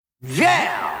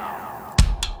Yeah!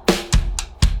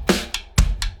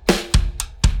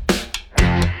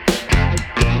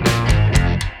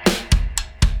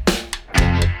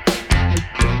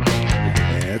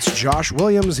 It's Josh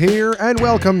Williams here, and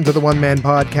welcome to the One Man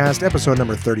Podcast, episode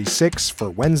number 36 for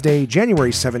Wednesday,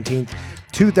 January 17th,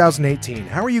 2018.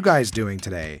 How are you guys doing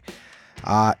today?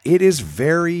 It is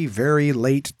very, very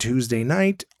late Tuesday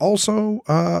night. Also,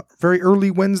 very early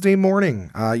Wednesday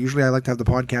morning. Usually I like to have the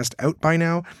podcast out by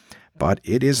now, but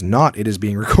it is not. It is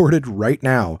being recorded right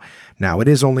now. Now, it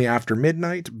is only after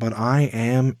midnight, but I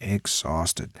am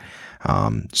exhausted.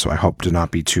 So I hope to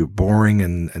not be too boring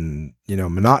and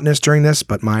monotonous during this,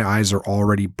 but my eyes are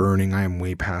already burning. I am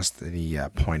way past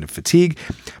the point of fatigue,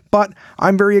 but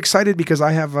I'm very excited because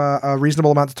I have a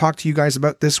reasonable amount to talk to you guys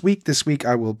about this week. This week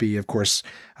I will be, of course,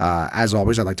 as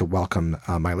always, I'd like to welcome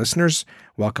my listeners,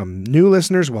 welcome new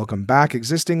listeners, welcome back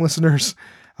existing listeners,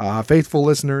 faithful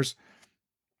listeners.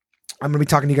 I'm going to be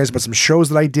talking to you guys about some shows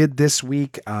that I did this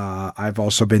week. I've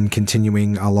also been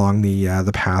continuing along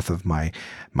the path of my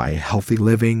healthy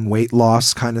living, weight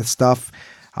loss kind of stuff.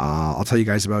 I'll tell you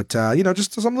guys about,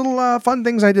 just some little fun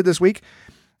things I did this week.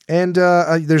 And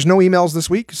there's no emails this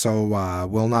week, so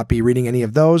we'll not be reading any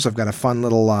of those. I've got a fun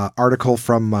little article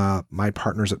from my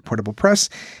partners at Portable Press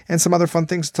and some other fun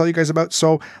things to tell you guys about.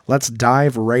 So let's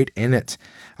dive right in it.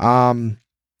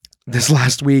 This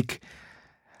last week,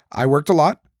 I worked a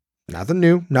lot. Nothing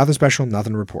new, nothing special,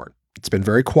 nothing to report. It's been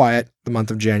very quiet the month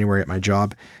of January at my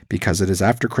job because it is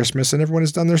after Christmas and everyone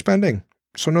has done their spending.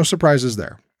 So no surprises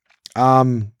there.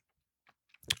 On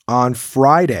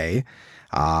Friday,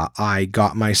 I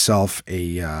got myself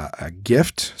a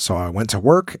gift. So I went to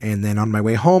work, and then on my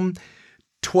way home,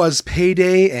 'twas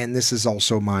payday, and this is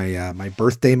also my my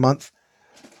birthday month.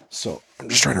 So I'm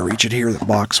just trying to reach it here, the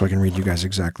box, so I can read you guys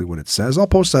exactly what it says. I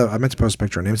meant to post a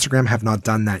picture on Instagram, have not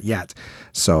done that yet.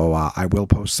 So I will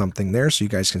post something there so you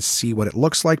guys can see what it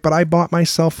looks like. But I bought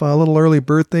myself a little early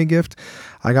birthday gift.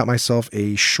 I got myself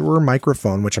a Shure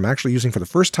microphone, which I'm actually using for the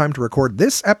first time to record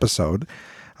this episode.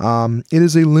 It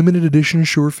is a limited edition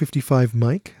Shure 55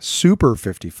 mic, Super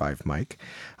 55 mic.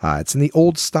 It's in the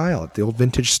old style, the old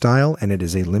vintage style, and it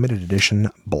is a limited edition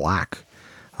black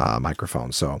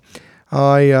microphone. So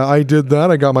I did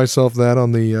that. I got myself that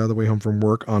on the way home from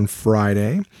work on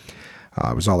Friday.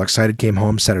 I was all excited, came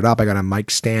home, set it up. I got a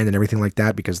mic stand and everything like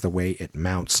that because the way it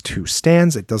mounts to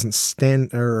stands, it doesn't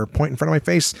stand or point in front of my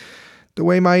face the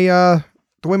way my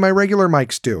regular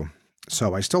mics do.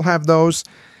 So I still have those.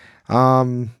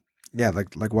 Like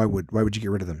why would you get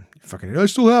rid of them? I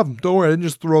still have them. Don't worry, I didn't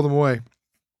just throw them away.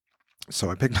 So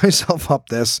I picked myself up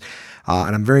this,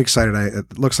 and I'm very excited.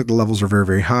 It looks like the levels are very,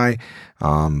 very high,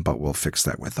 but we'll fix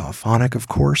that with Auphonic, of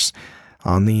course,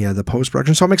 on the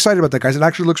post-production. So I'm excited about that, guys. It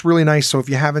actually looks really nice. So if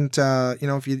you haven't,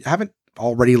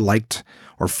 already liked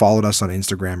or followed us on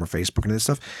Instagram or Facebook and this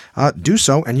stuff, do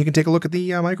so, and you can take a look at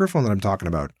the microphone that I'm talking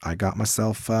about. I got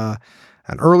myself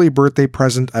an early birthday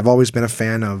present. I've always been a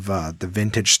fan of the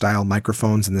vintage style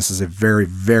microphones, and this is a very,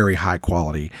 very high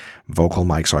quality vocal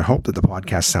mic. So I hope that the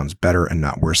podcast sounds better and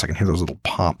not worse. I can hear those little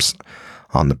pops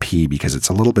on the P because it's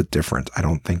a little bit different. I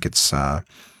don't think it's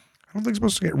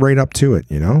supposed to get right up to it.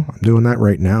 I'm doing that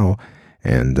right now,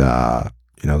 and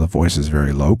the voice is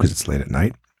very low because it's late at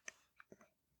night.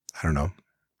 I don't know.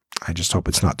 I just hope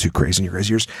it's not too crazy in your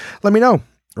guys' ears. Let me know.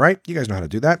 Right? You guys know how to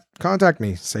do that. Contact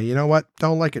me. Say, you know what?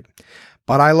 Don't like it.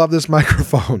 But I love this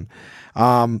microphone.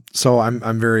 So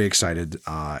I'm very excited.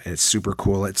 It's super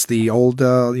cool. It's the old,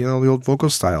 the old vocal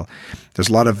style. There's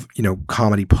a lot of,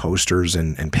 comedy posters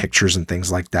and pictures and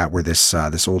things like that where this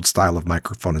old style of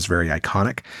microphone is very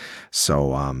iconic.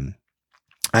 So,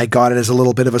 I got it as a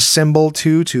little bit of a symbol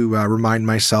too, to remind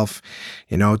myself,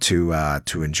 to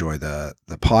enjoy the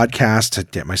podcast, to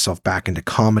get myself back into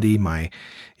comedy, one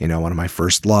of my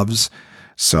first loves.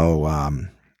 So, and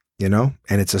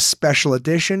it's a special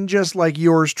edition, just like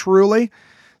yours truly.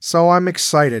 So I'm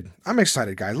excited.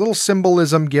 Guys. A little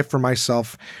symbolism gift for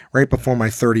myself right before my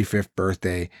 35th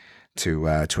birthday to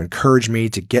encourage me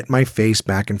to get my face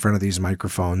back in front of these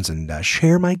microphones and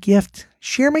share my gift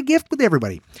with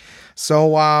everybody.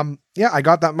 So, I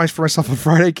got that for myself on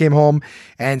Friday, came home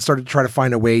and started to try to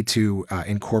find a way to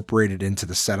incorporate it into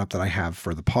the setup that I have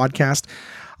for the podcast.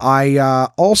 I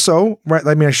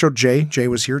showed Jay. Jay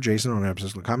was here. Jason on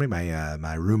Episode Comedy,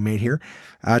 my roommate here.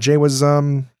 Jay was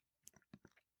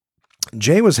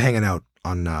hanging out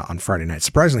on Friday night.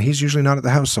 Surprisingly, he's usually not at the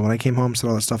house. So when I came home, set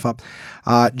all that stuff up,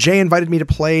 Jay invited me to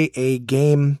play a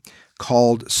game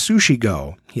called Sushi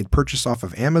Go. He had purchased off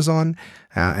of Amazon,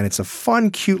 and it's a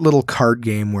fun, cute little card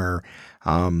game where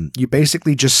You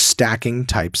basically just stacking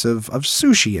types of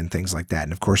sushi and things like that.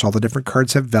 And of course, all the different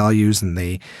cards have values and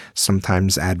they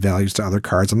sometimes add values to other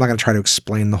cards. I'm not going to try to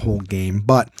explain the whole game,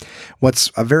 but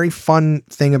what's a very fun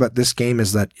thing about this game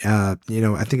is that, I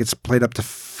think it's played up to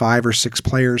 5 or 6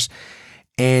 players,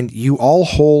 and you all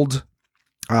hold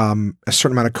a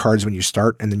certain amount of cards when you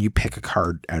start, and then you pick a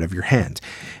card out of your hand.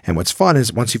 And what's fun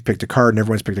is once you've picked a card and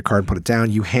everyone's picked a card and put it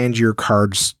down, you hand your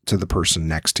cards to the person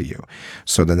next to you.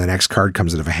 So then the next card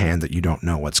comes out of a hand that you don't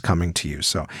know what's coming to you.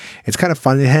 So it's kind of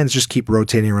fun. The hands just keep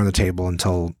rotating around the table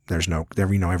until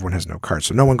everyone has no cards.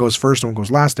 So no one goes first, no one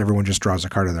goes last. Everyone just draws a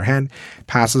card out of their hand,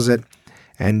 passes it,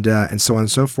 and so on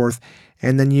and so forth.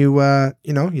 And then you add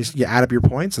up your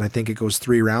points, and I think it goes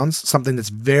 3 rounds. Something that's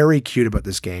very cute about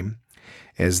this game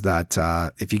is that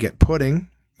if you get pudding,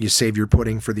 you save your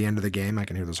pudding for the end of the game. I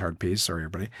can hear those hard P's. Sorry,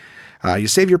 everybody. You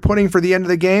save your pudding for the end of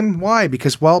the game. Why?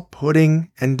 Because, pudding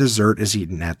and dessert is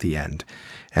eaten at the end.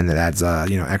 And that adds,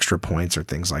 extra points or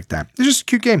things like that. It's just a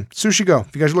cute game. Sushi Go.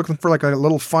 If you guys are looking for like a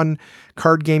little fun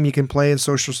card game you can play in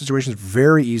social situations,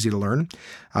 very easy to learn.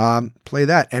 Play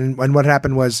that. And what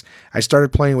happened was I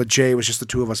started playing with Jay. It was just the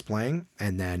 2 of us playing.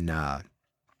 And then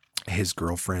his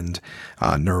girlfriend,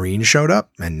 Noreen, showed up,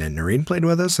 and then Noreen played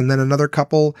with us. And then another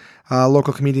couple,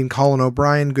 local comedian Colin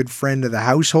O'Brien, good friend of the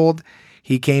household,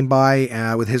 he came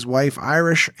by with his wife,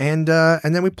 Irish, and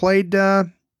then we played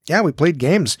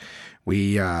games.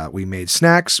 We made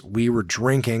snacks. We were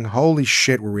drinking. Holy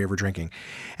shit, were we ever drinking?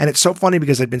 And it's so funny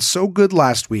because I'd been so good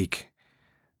last week,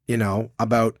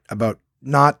 about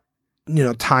not,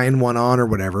 tying one on or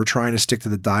whatever, trying to stick to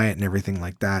the diet and everything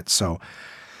like that. So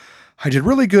I did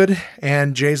really good,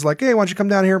 and Jay's like, hey, why don't you come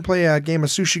down here and play a game of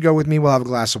Sushi Go with me? We'll have a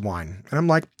glass of wine. And I'm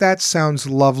like, that sounds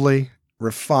lovely,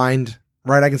 refined,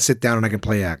 right? I can sit down and I can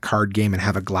play a card game and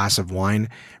have a glass of wine,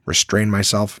 restrain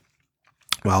myself.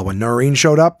 Well, when Noreen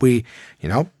showed up, we,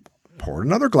 poured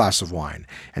another glass of wine.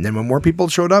 And then when more people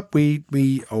showed up, we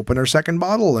opened our second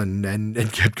bottle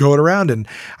and kept going around. And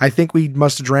I think we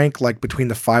must have drank, like, between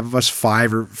the 5 of us,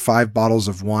 5 bottles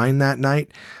of wine that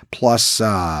night, plus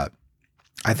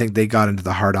I think they got into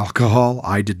the hard alcohol.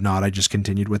 I did not. I just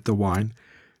continued with the wine.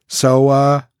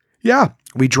 So,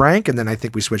 we drank, and then I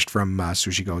think we switched from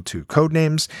Sushi Go to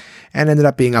Codenames, and ended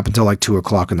up being up until like 2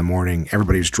 o'clock in the morning.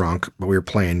 Everybody was drunk, but we were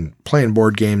playing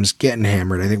board games, getting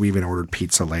hammered. I think we even ordered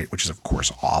pizza late, which is, of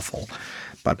course, awful.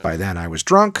 But by then I was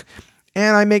drunk,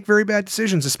 and I make very bad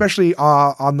decisions, especially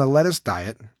on the lettuce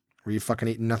diet, where you fucking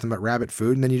eating nothing but rabbit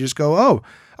food, and then you just go, oh,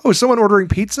 is someone ordering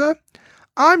pizza?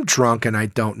 I'm drunk and I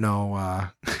don't know.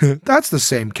 That's the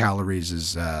same calories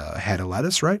as a head of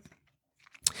lettuce, right?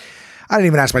 I didn't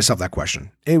even ask myself that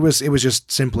question. It was just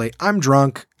simply, I'm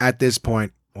drunk at this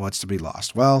point. What's to be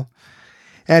lost? Well,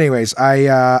 anyways, I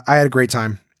had a great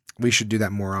time. We should do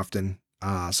that more often.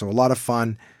 So a lot of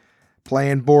fun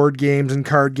playing board games and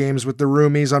card games with the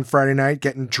roomies on Friday night,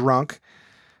 getting drunk.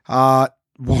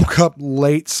 Woke up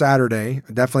late Saturday.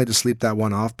 I definitely had to sleep that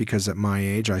one off because at my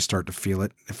age, I start to feel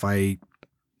it if I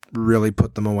really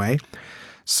put them away.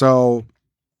 So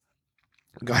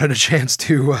got a chance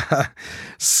to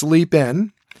sleep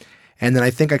in. And then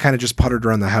I think I kind of just puttered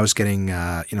around the house getting,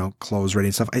 clothes ready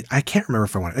and stuff. I can't remember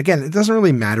if I wanted. Again, it doesn't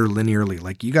really matter linearly.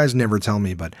 Like, you guys never tell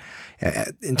me, but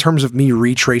in terms of me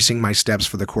retracing my steps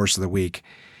for the course of the week,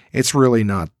 it's really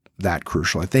not that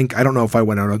crucial. I don't know if I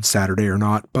went out on Saturday or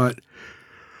not, but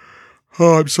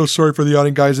I'm so sorry for the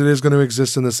yawning, guys. It is going to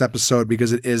exist in this episode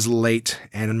because it is late.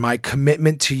 And my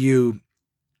commitment to you,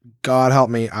 God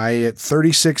help me, at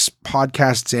 36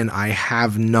 podcasts in, I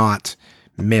have not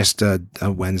missed a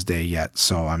Wednesday yet.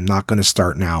 So I'm not going to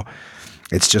start now.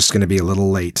 It's just going to be a little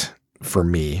late for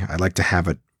me. I like to have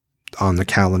it on the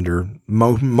calendar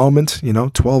moment,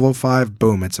 12:05,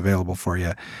 boom, it's available for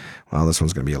you. Well, this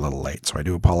one's going to be a little late, so I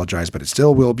do apologize, but it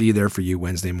still will be there for you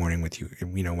Wednesday morning with you,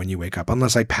 when you wake up,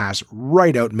 unless I pass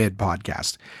right out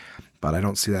mid-podcast. But I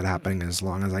don't see that happening as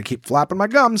long as I keep flapping my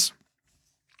gums.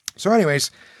 So anyways,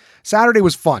 Saturday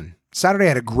was fun. Saturday I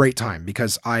had a great time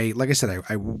because I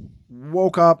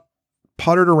woke up,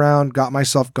 puttered around, got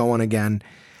myself going again,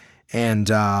 and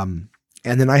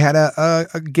then I had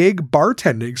a gig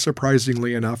bartending,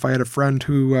 surprisingly enough. I had a friend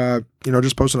who,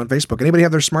 just posted on Facebook, anybody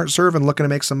have their smart serve and looking to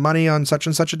make some money on such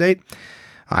and such a date?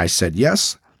 I said,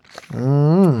 yes.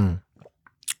 A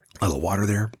little water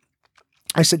there.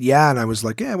 I said, yeah. And I was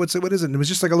like, yeah, what is it? And it was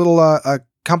just like a little a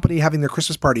company having their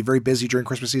Christmas party, very busy during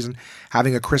Christmas season,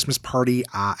 having a Christmas party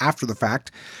after the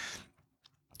fact.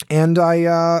 And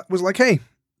I was like, hey,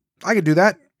 I could do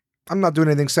that. I'm not doing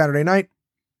anything Saturday night.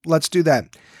 Let's do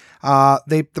that.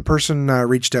 The person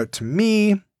reached out to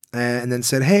me. and then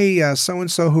said, hey,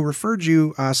 so-and-so who referred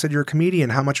you said you're a comedian.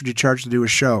 How much would you charge to do a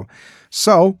show?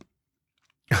 So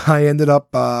I ended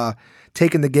up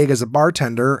taking the gig as a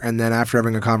bartender, and then after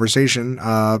having a conversation,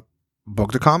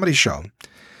 booked a comedy show.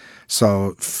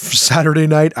 So Saturday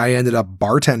night, I ended up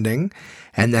bartending,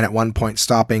 and then at one point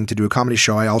stopping to do a comedy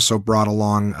show. I also brought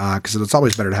along, because it's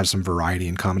always better to have some variety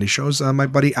in comedy shows, my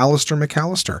buddy Alistair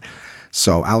McAllister.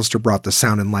 So Alistair brought the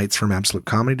sound and lights from Absolute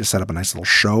Comedy to set up a nice little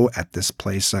show at this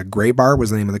place. Gray Bar was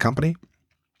the name of the company.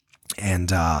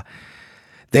 And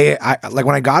when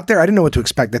I got there, I didn't know what to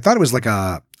expect. I thought it was like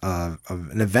an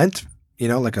event,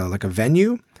 like a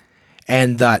venue.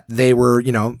 And that they were,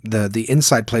 the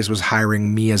inside place was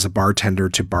hiring me as a bartender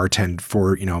to bartend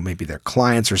for, maybe their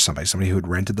clients or somebody who had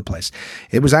rented the place.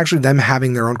 It was actually them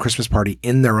having their own Christmas party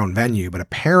in their own venue. But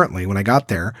apparently when I got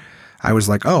there, I was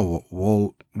like, oh,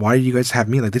 well, why do you guys have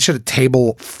me? Like, they should have a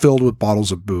table filled with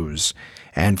bottles of booze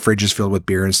and fridges filled with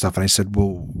beer and stuff. And I said,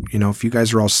 well, if you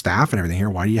guys are all staff and everything here,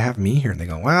 why do you have me here? And they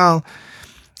go, well,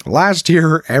 last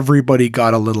year, everybody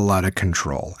got a little out of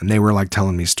control, and they were like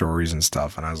telling me stories and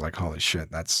stuff. And I was like, holy shit,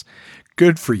 that's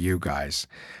good for you guys.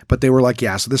 But they were like,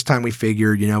 yeah, so this time we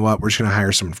figured, you know what, we're just going to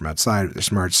hire someone from outside. They're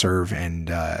smart serve.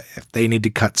 And if they need to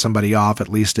cut somebody off, at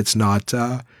least it's not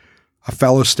a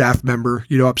fellow staff member,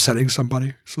 upsetting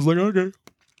somebody. So I was like, okay.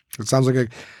 It sounds like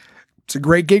it's a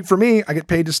great gig for me. I get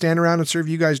paid to stand around and serve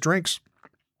you guys drinks.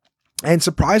 And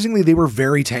surprisingly, they were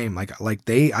very tame. I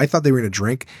thought they were going to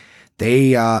drink.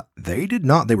 They did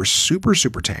not. They were super,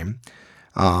 super tame.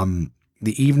 The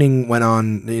evening went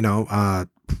on,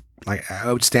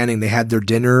 outstanding. They had their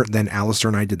dinner. Then Alistair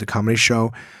and I did the comedy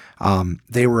show.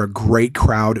 They were a great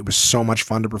crowd. It was so much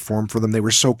fun to perform for them. They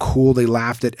were so cool. They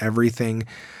laughed at everything.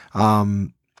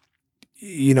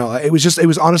 It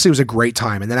was a great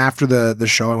time. And then after the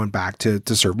show, I went back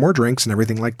to serve more drinks and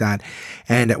everything like that.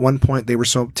 And at one point they were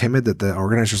so timid that the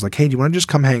organizer was like, hey, do you want to just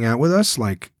come hang out with us?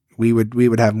 Like, we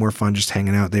would have more fun just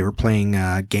hanging out. They were playing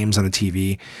games on the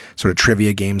TV, sort of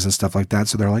trivia games and stuff like that.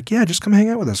 So they're like, yeah, just come hang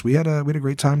out with us. We had a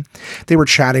great time. They were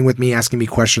chatting with me, asking me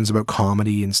questions about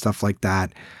comedy and stuff like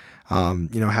that.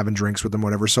 Having drinks with them,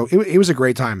 whatever. So it was a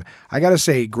great time. I got to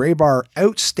say, Gray Bar,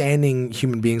 outstanding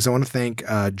human beings. I want to thank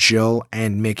Jill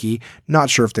and Mickey. Not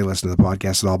sure if they listen to the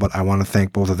podcast at all, but I want to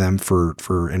thank both of them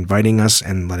for inviting us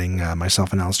and letting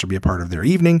myself and Alistair be a part of their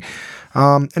evening.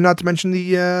 And not to mention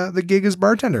the gig as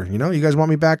bartender. You guys want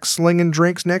me back slinging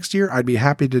drinks next year? I'd be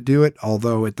happy to do it,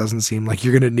 although it doesn't seem like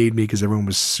you're going to need me because everyone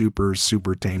was super,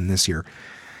 super tame this year.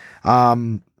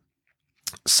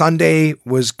 Sunday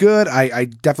was good. I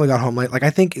definitely got home late. I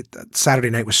think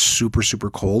Saturday night was super, super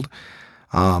cold.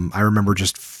 I remember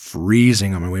just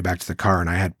freezing on my way back to the car, and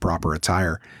I had proper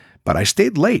attire, but I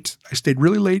stayed late. I stayed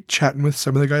really late chatting with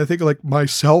some of the guys. I think like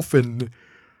myself and,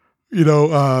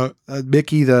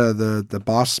 Mickey, the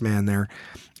boss man there,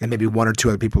 and maybe one or two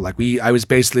other people. I was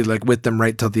basically with them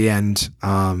right till the end.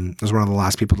 I was one of the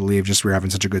last people to leave. Just we were having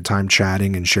such a good time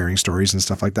chatting and sharing stories and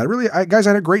stuff like that. Really, guys,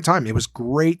 I had a great time. It was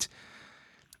great.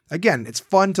 Again, it's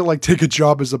fun to take a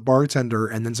job as a bartender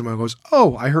and then someone goes,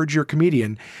 oh, I heard you're a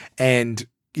comedian, and,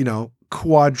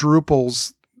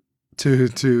 quadruples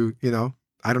to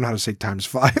I don't know how to say times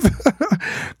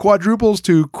 5, quadruples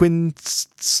to quintuples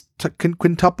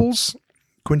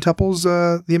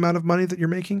the amount of money that you're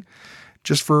making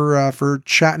just for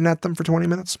chatting at them for 20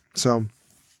 minutes. So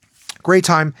great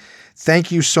time.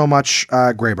 Thank you so much,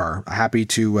 Gray Bar. Happy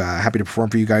to perform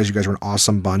for you guys. You guys were an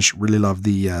awesome bunch. Really love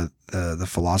the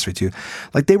philosophy too.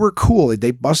 They were cool.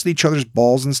 They busted each other's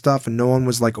balls and stuff, and no one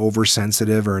was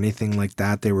oversensitive or anything like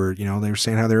that. They were, they were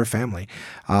saying how they were a family.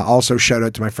 Also, shout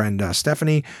out to my friend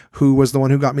Stephanie, who was the one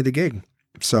who got me the gig.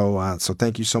 So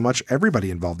thank you so much,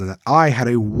 everybody involved in that. I had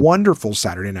a wonderful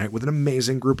Saturday night with an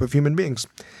amazing group of human beings.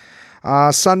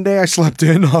 Sunday, I slept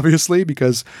in, obviously,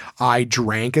 because I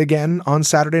drank again on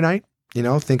Saturday night,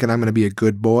 thinking I'm going to be a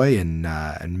good boy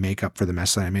and make up for the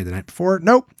mess that I made the night before.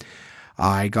 Nope.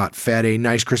 I got fed a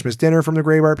nice Christmas dinner from the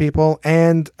Gray Bar people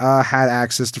and had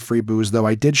access to free booze, though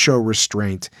I did show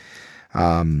restraint.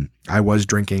 I was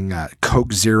drinking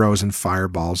Coke Zeros and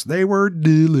Fireballs. They were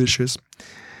delicious.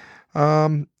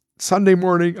 Sunday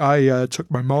morning, I took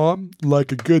my mom,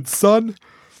 like a good son,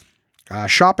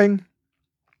 shopping.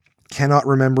 Cannot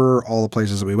remember all the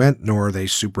places that we went, nor are they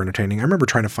super entertaining. I remember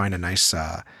trying to find a nice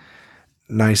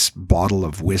bottle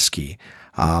of whiskey.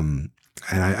 And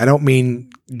I don't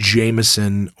mean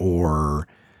Jameson or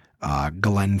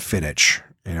Glenfiddich,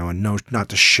 and no, not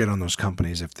to shit on those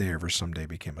companies if they ever someday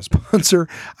became a sponsor.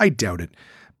 I doubt it.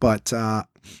 But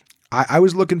I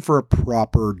was looking for a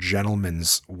proper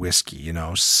gentleman's whiskey,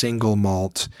 single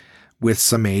malt with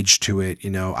some age to it.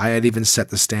 I had even set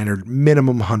the standard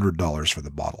minimum $100 for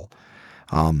the bottle.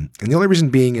 And the only reason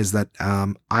being is that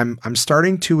I'm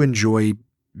starting to enjoy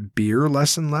beer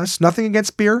less and less. Nothing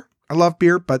against beer. I love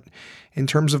beer, but in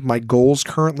terms of my goals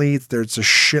currently, there's a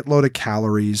shitload of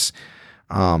calories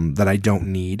that I don't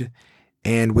need.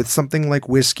 And with something like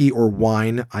whiskey or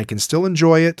wine, I can still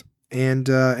enjoy it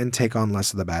and take on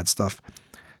less of the bad stuff.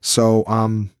 So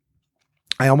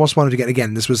I almost wanted to get,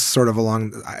 again, this was sort of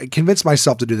I convinced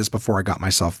myself to do this before I got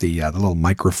myself the little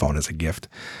microphone as a gift.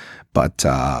 But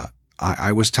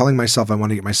I was telling myself I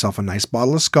wanted to get myself a nice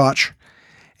bottle of scotch.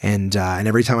 And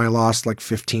every time I lost like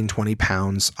 15, 20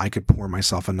 pounds, I could pour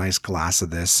myself a nice glass of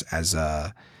this as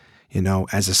a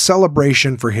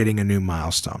celebration for hitting a new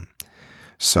milestone.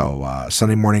 So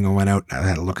Sunday morning I went out and I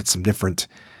had a look at some different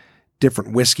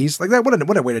whiskeys like that.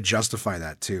 What a way to justify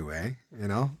that too, eh?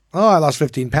 I lost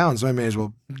 15 pounds, so I may as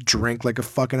well drink like a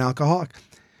fucking alcoholic.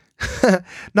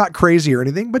 Not crazy or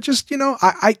anything, but just,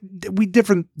 we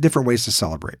different ways to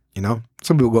celebrate,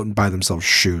 Some people go out and buy themselves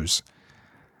shoes.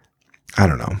 I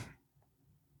don't know.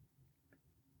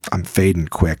 I'm fading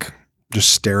quick.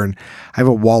 Just staring. I have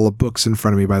a wall of books in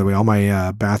front of me, by the way, all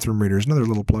my bathroom readers. Another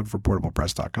little plug for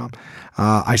portablepress.com.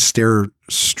 I stare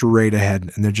straight ahead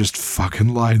and they're just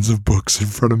fucking lines of books in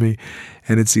front of me.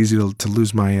 And it's easy to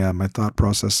lose my my thought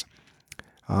process.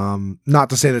 Not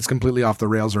to say that's completely off the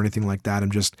rails or anything like that.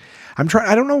 I'm trying.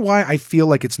 I don't know why I feel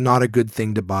like it's not a good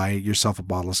thing to buy yourself a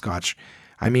bottle of scotch.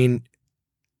 I mean,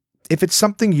 if it's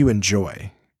something you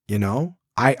enjoy,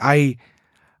 I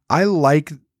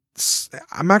like.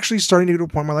 I'm actually starting to get to a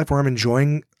point in my life where I'm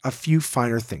enjoying a few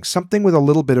finer things, something with a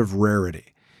little bit of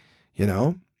rarity,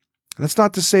 That's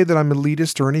not to say that I'm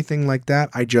elitist or anything like that.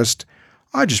 I just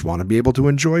want to be able to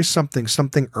enjoy something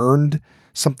earned,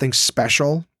 something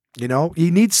special,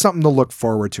 You need something to look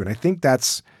forward to. And I think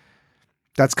that's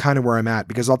kind of where I'm at,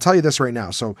 because I'll tell you this right now.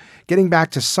 So getting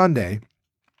back to Sunday,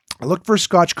 I looked for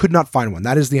scotch, could not find one.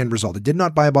 That is the end result. I did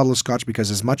not buy a bottle of scotch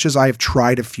because as much as I have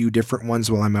tried a few different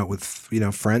ones while I'm out with,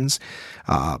 friends,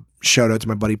 shout out to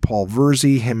my buddy Paul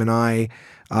Verzi. Him and I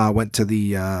went to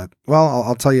the,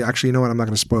 I'll tell you, actually, you know what? I'm not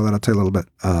going to spoil that. I'll tell you a little bit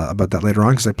about that later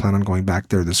on because I plan on going back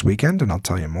there this weekend and I'll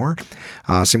tell you more.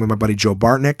 Same with my buddy Joe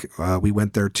Bartnick. We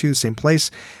went there too, same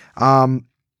place. I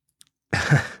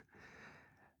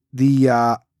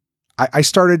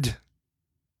started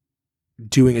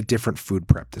doing a different food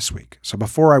prep this week. So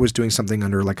before I was doing something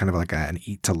under an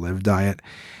eat to live diet.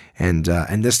 And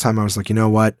this time I was like, you know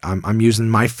what? I'm using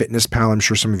MyFitnessPal. I'm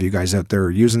sure some of you guys out there are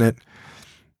using it.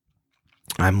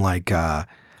 I'm like,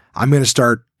 I'm going to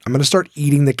start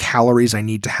eating the calories I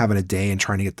need to have in a day and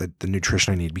trying to get the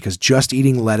nutrition I need, because just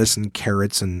eating lettuce and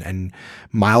carrots and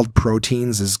mild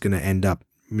proteins is going to end up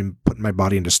putting my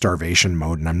body into starvation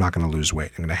mode, and I'm not going to lose weight.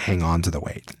 I'm going to hang on to the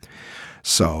weight.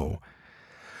 So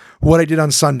what I did on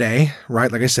Sunday,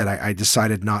 right? Like I said, I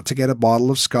decided not to get a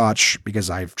bottle of scotch because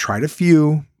I've tried a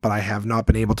few, but I have not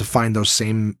been able to find those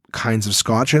same kinds of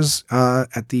scotches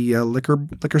at the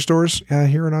liquor stores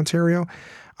here in Ontario.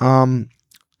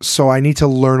 So I need to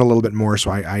learn a little bit more.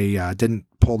 So I didn't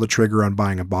pull the trigger on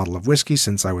buying a bottle of whiskey,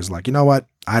 since I was like, you know what?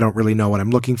 I don't really know what I'm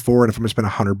looking for. And if I'm going to spend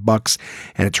 $100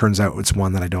 and it turns out it's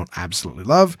one that I don't absolutely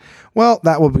love, well,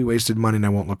 that will be wasted money and I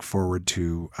won't look forward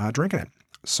to drinking it.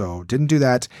 So didn't do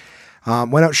that.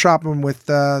 Went out shopping with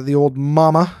the old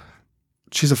mama.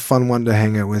 She's a fun one to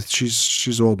hang out with.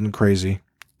 She's old and crazy.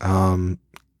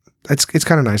 It's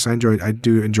kind of nice. I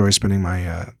do enjoy spending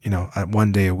my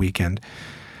one day a weekend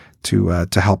to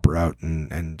help her out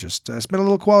and just spend a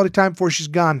little quality time before she's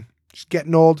gone. She's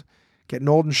getting old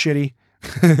and shitty,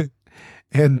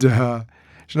 and she's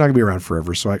not gonna be around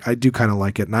forever. So I do kind of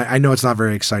like it, and I know it's not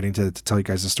very exciting to tell you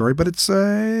guys the story, but it's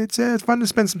fun to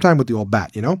spend some time with the old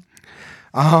bat,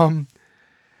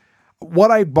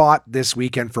 What I bought this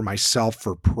weekend for myself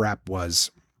for prep was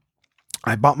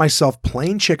I bought myself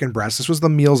plain chicken breasts. This was the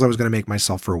meals I was going to make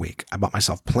myself for a week. I bought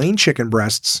myself plain chicken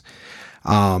breasts,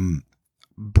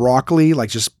 broccoli,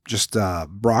 like just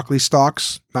broccoli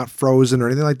stalks, not frozen or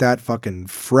anything like that. Fucking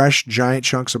fresh giant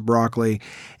chunks of broccoli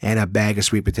and a bag of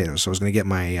sweet potatoes. So I was going to get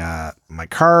my my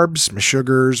carbs, my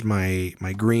sugars, my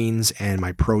greens, and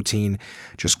my protein.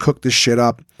 Just cook this shit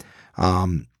up.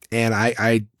 And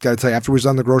I gotta tell you, after we was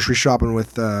on the grocery shopping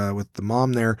with the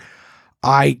mom there,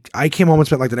 I came home and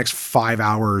spent like the next 5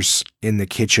 hours in the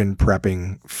kitchen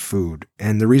prepping food.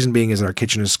 And the reason being is that our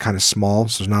kitchen is kind of small,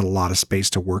 so there's not a lot of space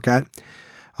to work at.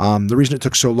 The reason it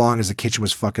took so long is the kitchen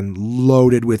was fucking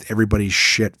loaded with everybody's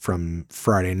shit from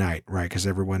Friday night, right? Because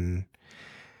everyone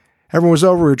was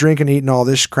over, we were drinking, eating all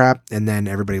this crap, and then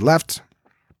everybody left.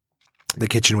 The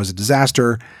kitchen was a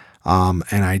disaster. And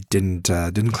I didn't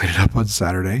clean it up on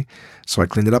Saturday, so I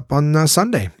cleaned it up on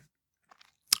Sunday.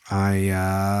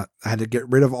 I had to get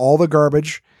rid of all the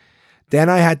garbage. Then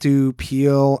I had to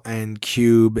peel and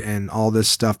cube and all this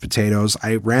stuff, potatoes.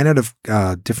 I ran out of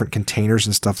different containers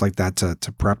and stuff like that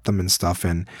to prep them and stuff,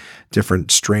 and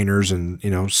different strainers, and,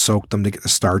 soak them to get the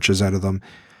starches out of them.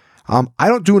 I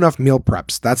don't do enough meal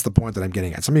preps. That's the point that I'm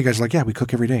getting at. Some of you guys are like, yeah, we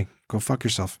cook every day. Go fuck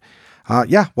yourself.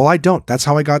 Yeah, well, I don't. That's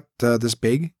how I got this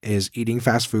big, is eating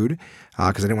fast food,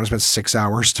 because I didn't want to spend 6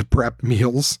 hours to prep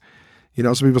meals.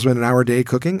 Some people spend an hour a day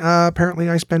cooking. Apparently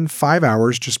I spend 5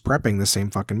 hours just prepping the same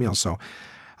fucking meal. So,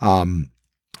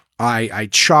 I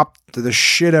chopped the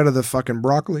shit out of the fucking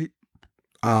broccoli.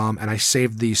 And I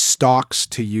saved the stalks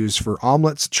to use for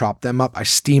omelets, chopped them up. I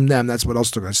steamed them. That's what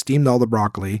else took. I steamed all the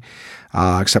broccoli,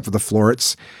 except for the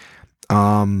florets.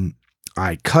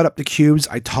 I cut up the cubes.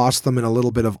 I tossed them in a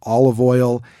little bit of olive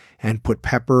oil and put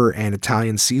pepper and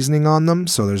Italian seasoning on them.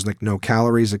 So there's like no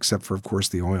calories except for, of course,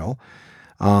 the oil.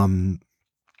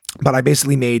 But I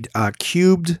basically made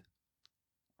cubed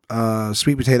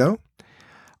sweet potato.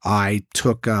 I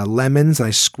took lemons and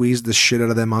I squeezed the shit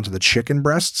out of them onto the chicken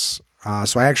breasts.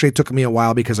 So it took me a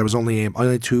while because I was only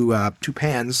two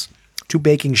pans, 2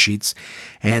 baking sheets,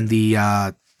 and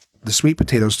the sweet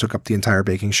potatoes took up the entire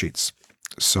baking sheets.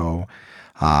 So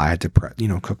I had to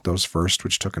cook those first,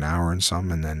 which took an hour and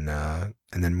some, and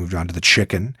then moved on to the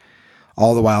chicken,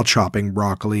 all the while chopping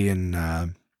broccoli and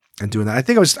doing that. I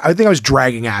think I was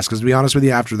dragging ass because, to be honest with you,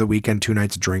 after the weekend, 2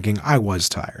 nights of drinking, I was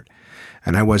tired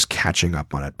and I was catching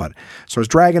up on it. But so I was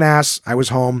dragging ass. I was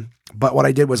home, but what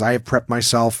I did was I have prepped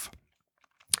myself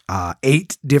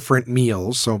 8 different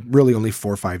meals, so really only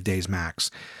 4 or 5 days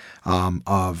max,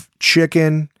 of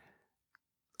chicken,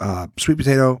 sweet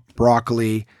potato,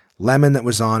 broccoli, lemon that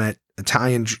was on it,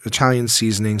 Italian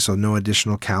seasoning, so no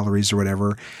additional calories or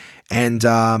whatever. And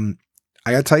I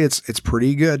gotta tell you, it's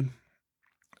pretty good.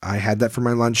 I had that for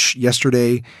my lunch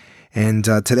yesterday and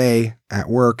today at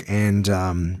work, and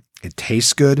it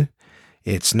tastes good.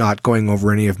 It's not going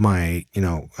over any of my,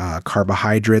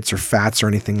 carbohydrates or fats or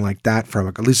anything like that, from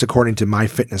at least according to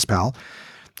MyFitnessPal.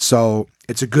 So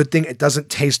it's a good thing. It doesn't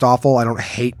taste awful. I don't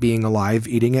hate being alive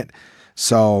eating it.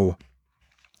 So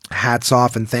hats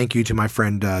off and thank you to my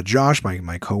friend Josh,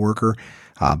 my coworker,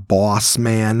 boss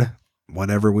man,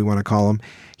 whatever we want to call him.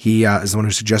 He is the one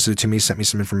who suggested it to me, sent me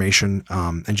some information,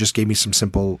 and just gave me some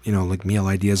simple, like meal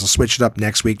ideas. I'll switch it up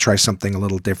next week, try something a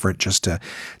little different just to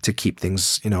keep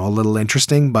things, a little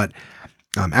interesting. But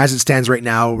as it stands right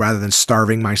now, rather than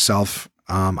starving myself,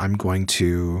 I'm going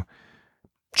to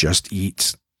just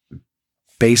eat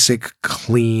basic,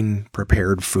 clean,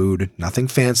 prepared food. Nothing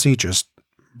fancy, just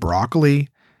broccoli,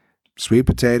 sweet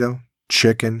potato,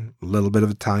 chicken, a little bit of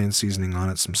Italian seasoning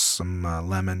on it, some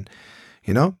lemon.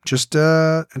 Just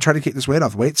and try to keep this weight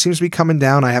off. Weight seems to be coming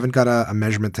down. I haven't got a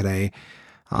measurement today.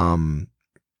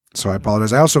 So I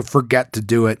apologize. I also forget to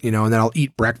do it, and then I'll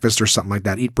eat breakfast or something like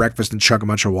that. Eat breakfast and chug a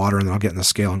bunch of water, and then I'll get in the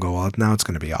scale and go, well, now it's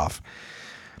going to be off.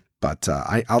 But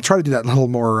I'll try to do that a little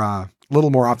more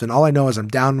often. All I know is I'm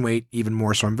down in weight even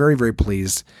more, so I'm very, very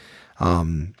pleased.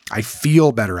 I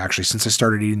feel better, actually, since I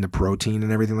started eating the protein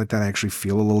and everything like that. I actually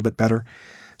feel a little bit better.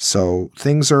 So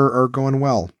things are going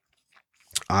well.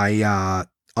 On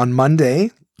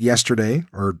Monday, yesterday,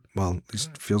 or well, at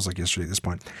least it feels like yesterday at this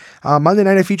point, Monday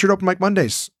night I featured Open Mic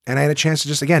Mondays, and I had a chance to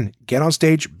just, again, get on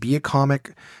stage, be a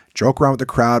comic, joke around with the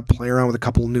crowd, play around with a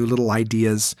couple of new little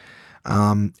ideas,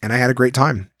 and I had a great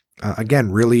time.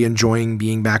 Again, really enjoying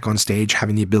being back on stage,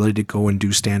 having the ability to go and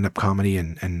do stand-up comedy,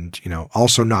 and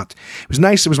also not, it was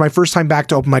nice. It was my first time back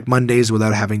to Open Mic Mondays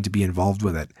without having to be involved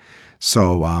with it.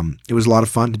 So it was a lot of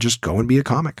fun to just go and be a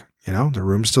comic. The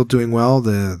room's still doing well.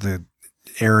 The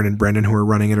Aaron and Brendan who are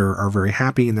running it are very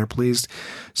happy and they're pleased.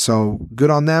 So good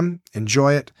on them.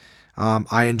 Enjoy it.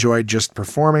 I enjoyed just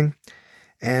performing.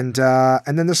 And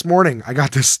then this morning I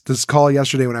got this call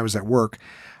yesterday when I was at work.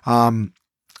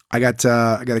 I got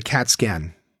a CAT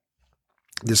scan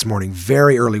this morning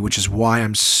very early, which is why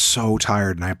I'm so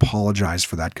tired. And I apologize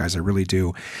for that, guys. I really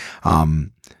do.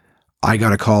 I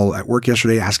got a call at work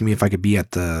yesterday asking me if I could be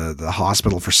at the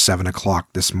hospital for 7:00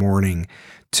 this morning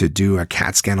to do a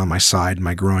CAT scan on my side,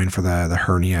 my groin, for the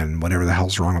hernia and whatever the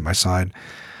hell's wrong with my side.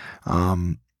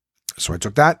 So I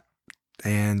took that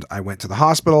and I went to the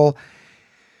hospital.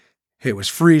 It was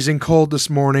freezing cold this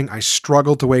morning. I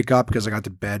struggled to wake up because I got to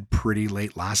bed pretty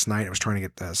late last night. I was trying to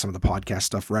get some of the podcast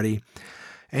stuff ready.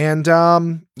 And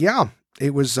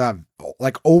it was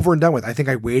like over and done with. I think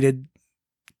I waited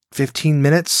 15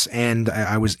 minutes and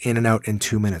I was in and out in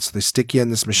 2 minutes. So they stick you in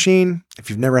this machine. If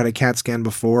you've never had a CAT scan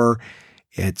before,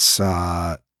 it's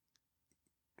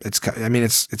it's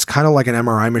kind of like an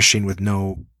MRI machine with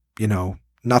no,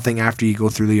 nothing after you go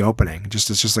through the opening. It's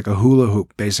just like a hula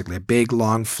hoop, basically, a big,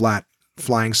 long, flat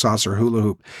flying saucer hula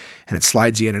hoop, and it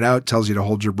slides you in and out, tells you to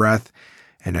hold your breath,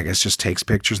 and I guess just takes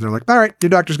pictures. And they're like, all right, your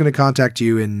doctor's going to contact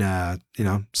you in,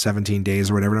 17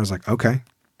 days or whatever. And I was like, okay.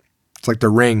 It's like The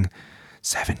Ring,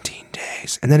 17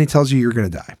 days. And then he tells you you're going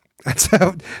to die. That's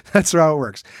how it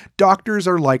works. Doctors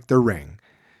are like The Ring.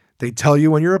 They tell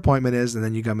you when your appointment is, and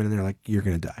then you come in and they're like, you're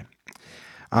going to die.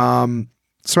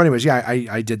 So anyways, yeah,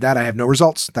 I did that. I have no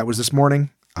results. That was this morning.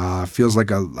 Feels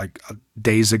like a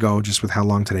days ago, just with how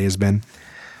long today has been.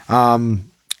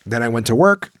 Then I went to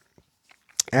work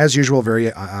as usual,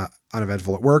 very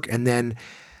uneventful at work. And then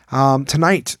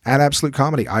tonight at Absolute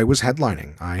Comedy, I was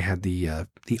headlining. I had the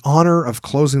honor of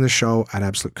closing the show at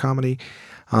Absolute Comedy.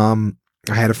 I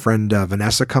had a friend,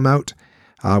 Vanessa, come out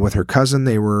with her cousin.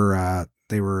 They were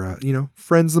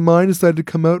friends of mine, decided to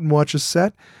come out and watch a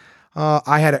set.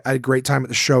 I had a great time at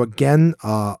the show again.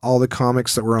 All the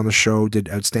comics that were on the show did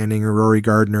outstanding. Rory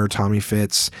Gardner, Tommy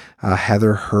Fitz,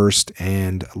 Heather Hurst,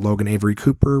 and Logan Avery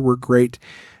Cooper were great.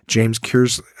 James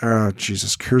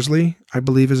Kearsley, I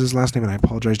believe is his last name, and I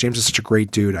apologize. James is such a great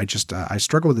dude. I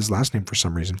struggle with his last name for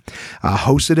some reason.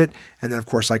 Hosted it, and then of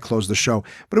course I closed the show.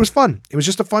 But it was fun. It was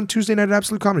just a fun Tuesday night at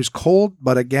Absolute Comedy. It was cold,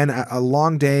 but again, a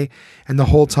long day, and the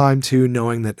whole time too,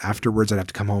 knowing that afterwards I'd have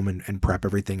to come home and prep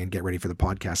everything and get ready for the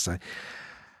podcast.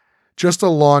 Just a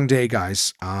long day,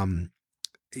 guys.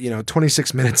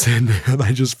 26 minutes in, and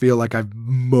I just feel like I've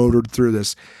motored through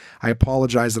this. I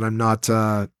apologize that I'm not...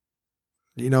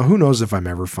 who knows if I'm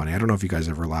ever funny. I don't know if you guys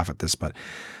ever laugh at this, but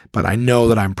I know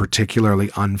that I'm particularly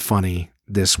unfunny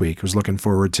this week. I was looking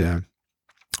forward to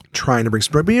trying to bring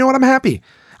some, but you know what? I'm happy.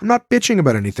 I'm not bitching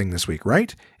about anything this week,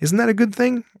 right? Isn't that a good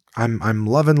thing? I'm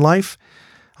loving life.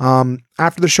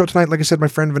 After the show tonight, like I said, my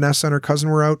friend Vanessa and her cousin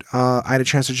were out. I had a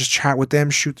chance to just chat with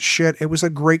them, shoot the shit. It was a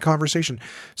great conversation.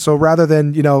 So rather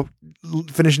than,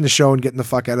 finishing the show and getting the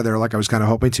fuck out of there like I was kind of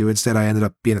hoping to, instead I ended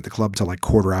up being at the club till like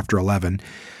 11:15.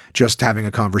 Just having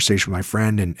a conversation with my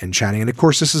friend and chatting. And of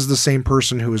course, this is the same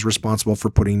person who is responsible for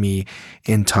putting me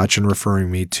in touch and referring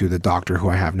me to the doctor who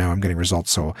I have now. I'm getting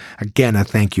results. So again, a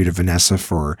thank you to Vanessa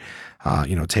for,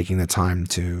 taking the time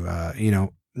to,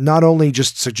 not only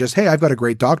just suggest, hey, I've got a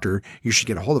great doctor, you should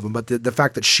get a hold of him, but the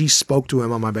fact that she spoke to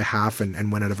him on my behalf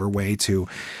and went out of her way to,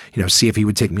 see if he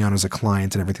would take me on as a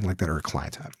client and everything like that, or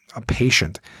a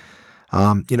patient.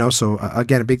 So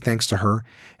again, a big thanks to her.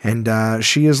 And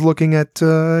she is looking at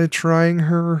trying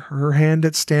her hand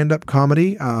at stand-up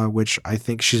comedy, which I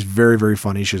think she's very, very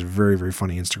funny. She has a very, very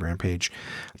funny Instagram page.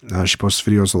 She posts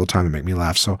videos all the time that make me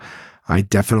laugh. So I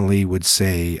definitely would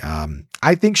say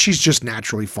I think she's just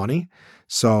naturally funny.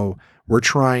 So we're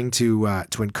trying to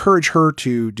encourage her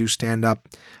to do stand-up.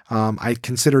 I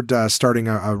considered starting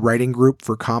a writing group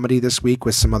for comedy this week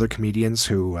with some other comedians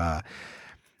who...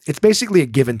 it's basically a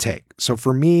give and take. So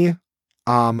for me,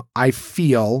 I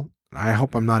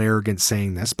hope I'm not arrogant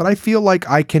saying this, but I feel like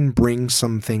I can bring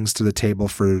some things to the table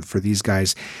for these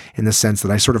guys in the sense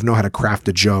that I sort of know how to craft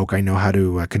a joke. I know how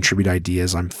to contribute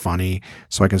ideas. I'm funny,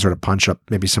 so I can sort of punch up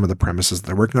maybe some of the premises that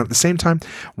they're working on. At the same time,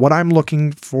 what I'm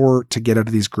looking for to get out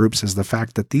of these groups is the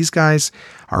fact that these guys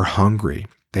are hungry.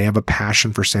 They have a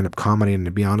passion for stand-up comedy. And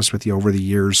to be honest with you, over the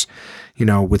years,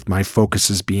 with my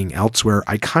focuses being elsewhere,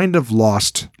 I kind of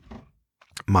lost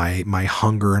my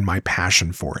hunger and my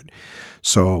passion for it.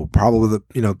 So probably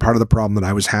part of the problem that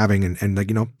I was having and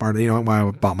part of, why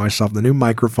I bought myself the new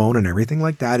microphone and everything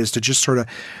like that is to just sort of,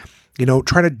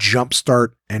 try to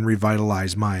jumpstart and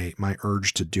revitalize my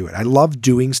urge to do it. I love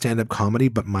doing stand-up comedy,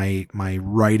 but my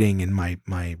writing and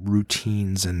my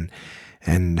routines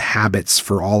and habits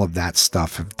for all of that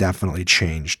stuff have definitely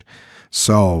changed.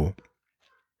 So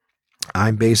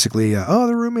I'm basically,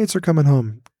 the roommates are coming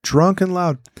home drunk and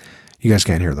loud. You guys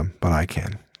can't hear them, but I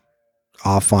can.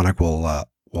 Auphonic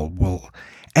will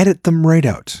edit them right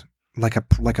out like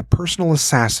a personal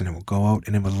assassin. It will go out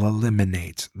and it will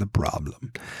eliminate the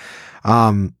problem.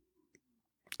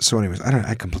 So anyways,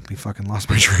 I completely fucking lost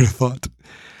my train of thought.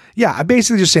 Yeah, I'm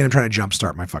basically just saying I'm trying to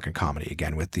jumpstart my fucking comedy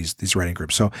again with these writing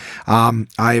groups. So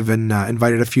I've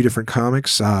invited a few different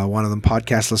comics. One of them,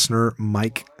 podcast listener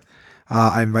Mike.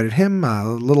 I invited him.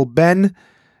 Little Ben.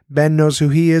 Ben knows who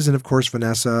he is. And of course,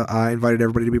 Vanessa. I invited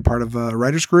everybody to be part of a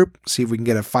writers group. See if we can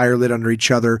get a fire lit under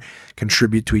each other,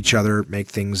 contribute to each other, make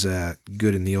things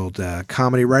good in the old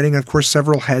comedy writing. And of course,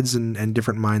 several heads and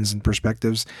different minds and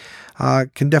perspectives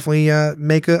can definitely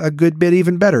make a good bit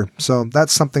even better. So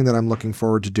that's something that I'm looking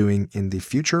forward to doing in the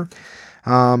future.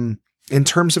 in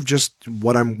terms of just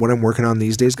what I'm working on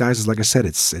these days, guys, is like I said,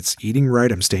 it's eating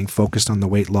right. I'm staying focused on the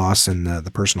weight loss and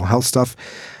the personal health stuff,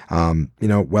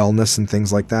 wellness and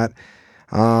things like that.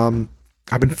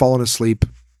 I've been falling asleep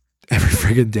every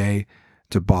friggin' day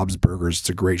to Bob's Burgers. It's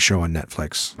a great show on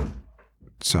Netflix.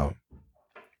 So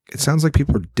it sounds like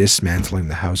people are dismantling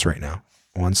the house right now.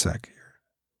 One sec here.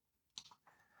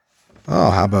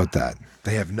 Oh, how about that?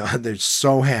 They're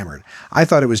so hammered. I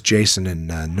thought it was Jason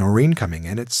and Noreen coming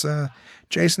in. It's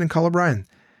Jason and Cull O'Brien,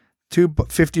 2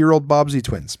 50-year-old Bobsy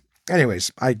twins.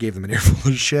 Anyways, I gave them an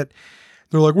earful of shit.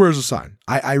 They're like, where's the sign?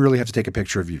 I really have to take a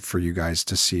picture of you for you guys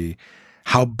to see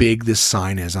how big this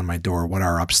sign is on my door, what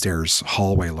our upstairs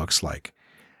hallway looks like.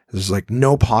 There's like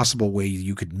no possible way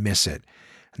you could miss it.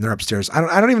 And they're upstairs.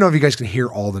 I don't even know if you guys can hear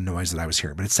all the noise that I was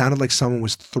hearing, but it sounded like someone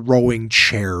was throwing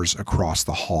chairs across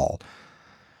the hall.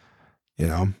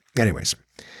 Anyways,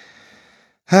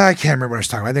 I can't remember what I was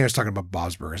talking about. I think I was talking about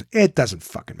Bob's Burgers. It doesn't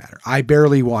fucking matter. I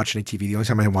barely watch any TV. The only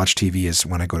time I watch TV is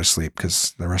when I go to sleep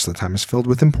because the rest of the time is filled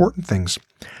with important things.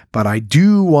 But I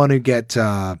do want to get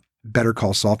Better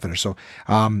Call Saul finished. So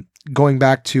going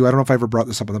back to, I don't know if I ever brought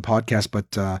this up on the podcast,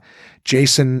 but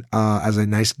Jason, as a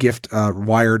nice gift,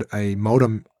 wired a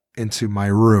modem into my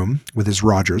room with his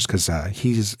Rogers because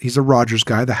he's a Rogers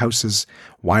guy. The house is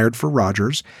wired for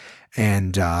Rogers.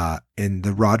 And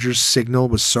the Rogers signal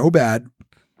was so bad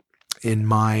in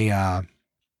my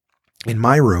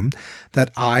room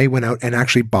that I went out and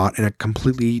actually bought a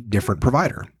completely different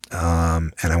provider.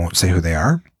 And I won't say who they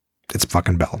are. It's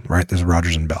fucking Bell, right? There's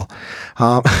Rogers and Bell.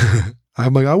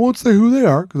 I'm like, I won't say who they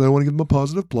are because I don't want to give them a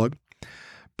positive plug.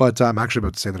 But I'm actually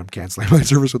about to say that I'm canceling my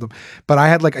service with them. But I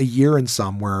had like a year and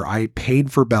some where I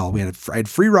paid for Bell. I had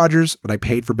free Rogers, but I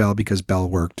paid for Bell because Bell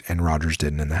worked and Rogers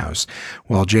didn't in the house.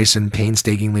 Well, Jason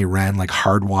painstakingly ran like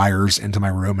hard wires into my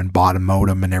room and bought a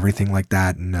modem and everything like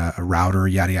that and a router,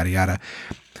 yada, yada, yada.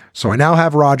 So I now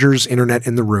have Rogers internet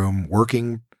in the room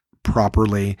working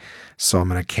properly. So I'm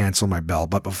going to cancel my Bell.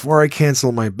 But before I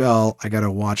cancel my Bell, I got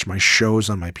to watch my shows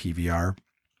on my PVR.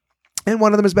 And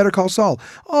one of them is Better Call Saul.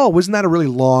 Oh, wasn't that a really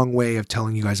long way of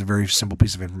telling you guys a very simple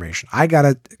piece of information? I got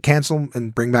to cancel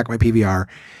and bring back my PVR.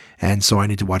 And so I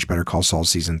need to watch Better Call Saul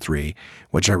Season 3,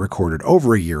 which I recorded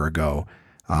over a year ago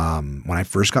when I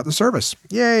first got the service.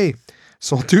 Yay.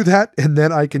 So I'll do that. And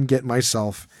then I can get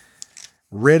myself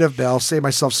rid of Bell, save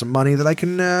myself some money that I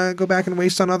can go back and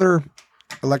waste on other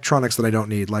electronics that I don't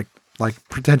need, like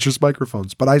pretentious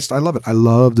microphones. But I love it. I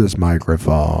love this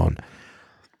microphone.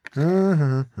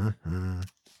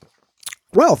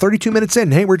 Well, 32 minutes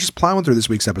in. Hey, we're just plowing through this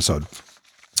week's episode.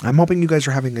 I'm hoping you guys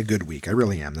are having a good week. I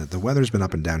really am. The weather's been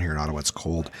up and down here in Ottawa. It's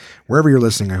cold. Wherever you're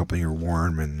listening, I hope that you're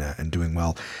warm and doing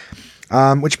well.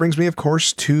 Which brings me, of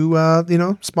course,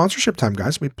 to sponsorship time,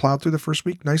 guys. We plowed through the first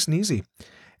week nice and easy.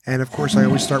 And of course, I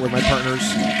always start with my partners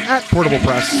at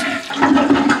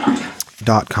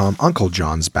PortablePress.com. Uncle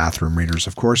John's Bathroom Readers,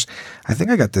 of course. I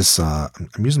think I got this. I'm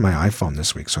using my iPhone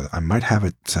this week, so I might have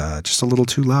it just a little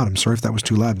too loud. I'm sorry if that was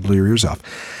too loud and blew your ears off.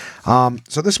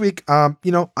 So this week, like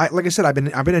I said,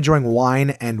 I've been enjoying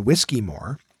wine and whiskey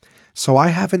more. So I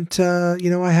haven't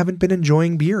been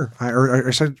enjoying beer. I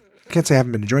can't say I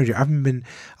haven't been enjoying beer. I haven't been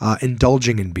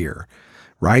indulging in beer,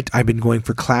 right? I've been going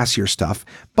for classier stuff,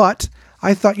 but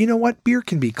I thought, you know what? Beer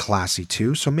can be classy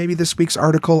too. So maybe this week's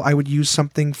article, I would use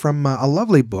something from a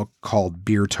lovely book called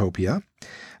Beertopia.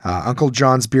 Uncle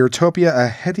John's Beertopia, a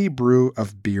heady brew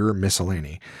of beer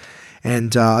miscellany.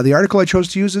 And the article I chose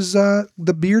to use is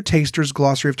the Beer Taster's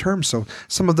Glossary of Terms. So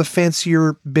some of the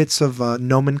fancier bits of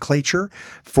nomenclature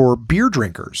for beer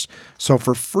drinkers. So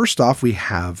for first off, we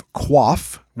have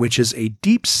quaff, which is a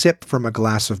deep sip from a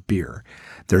glass of beer.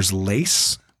 There's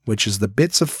lace, which is the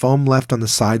bits of foam left on the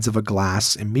sides of a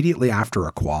glass immediately after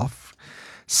a quaff.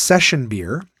 Session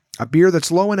beer, a beer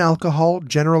that's low in alcohol,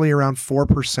 generally around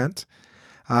 4%.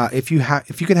 If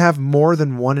you can have more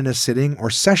than one in a sitting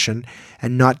or session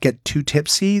and not get too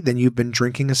tipsy, then you've been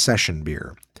drinking a session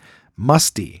beer.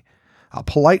 Musty, a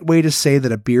polite way to say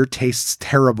that a beer tastes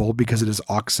terrible because it is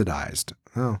oxidized.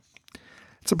 Oh,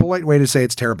 it's a polite way to say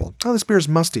it's terrible. Oh, this beer is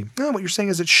musty. Oh, what you're saying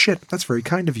is it's shit. That's very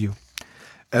kind of you.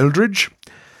 Eldridge,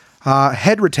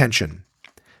 head retention.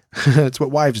 That's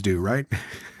what wives do, right?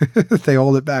 They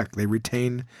hold it back. They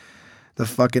retain the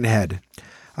fucking head.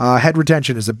 Head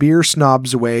retention is a beer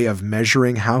snob's way of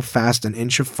measuring how fast an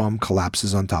inch of foam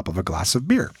collapses on top of a glass of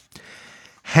beer.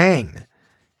 Hang,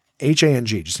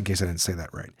 H-A-N-G, just in case I didn't say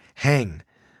that right. Hang.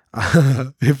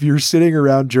 If you're sitting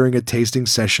around during a tasting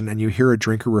session and you hear a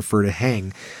drinker refer to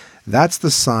hang, that's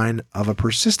the sign of a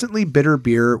persistently bitter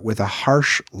beer with a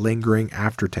harsh, lingering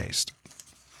aftertaste.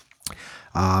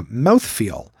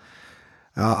 Mouthfeel.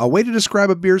 A way to describe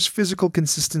a beer's physical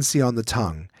consistency on the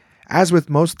tongue. As with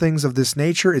most things of this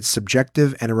nature, it's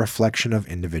subjective and a reflection of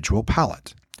individual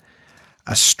palate.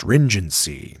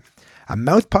 Astringency. A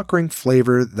mouth-puckering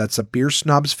flavor that's a beer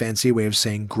snob's fancy way of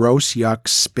saying gross, yuck,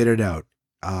 spit it out.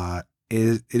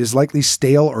 It is likely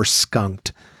stale or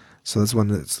skunked. So that's one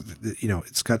that's,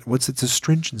 it's got, what's its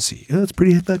astringency? Oh, it's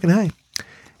pretty fucking high.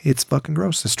 It's fucking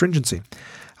gross. Astringency.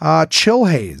 Chill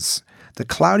haze. The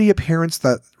cloudy appearance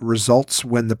that results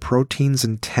when the proteins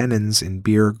and tannins in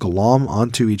beer glom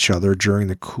onto each other during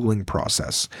the cooling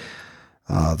process.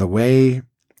 The way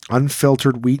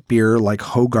unfiltered wheat beer like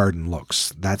Hoegaarden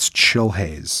looks. That's chill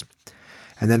haze.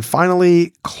 And then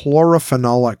finally,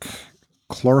 chlorophenolic.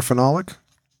 Chlorophenolic?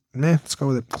 Let's go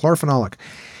with it. Chlorophenolic.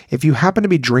 If you happen to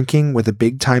be drinking with a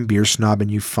big-time beer snob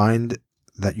and you find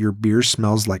that your beer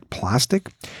smells like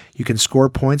plastic, you can score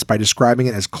points by describing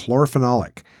it as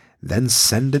chlorophenolic. Then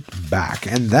send it back.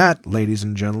 And that, ladies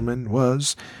and gentlemen,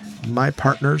 was my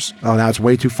partner's... Oh, now it's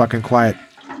way too fucking quiet.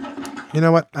 You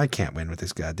know what? I can't win with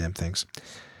these goddamn things.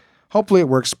 Hopefully it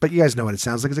works, but you guys know what it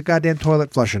sounds like. It's a goddamn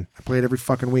toilet flushing. I play it every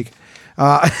fucking week.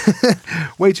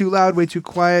 Way too loud, way too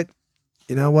quiet.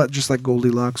 You know what? Just like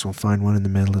Goldilocks, we'll find one in the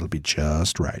middle. It'll be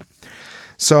just right.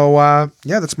 So,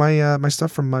 yeah, that's my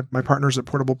stuff from my partners at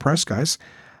Portable Press, guys.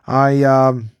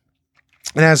 And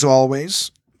as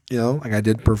always, like I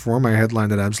did perform, I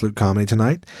headlined at Absolute Comedy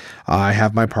tonight. I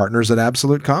have my partners at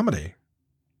Absolute Comedy.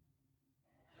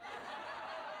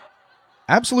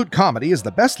 Absolute Comedy is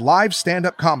the best live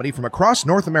stand-up comedy from across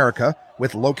North America,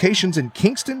 with locations in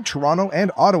Kingston, Toronto,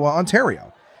 and Ottawa,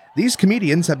 Ontario. These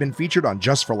comedians have been featured on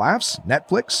Just for Laughs,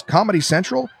 Netflix, Comedy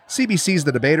Central, CBC's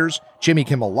The Debaters, Jimmy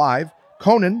Kimmel Live,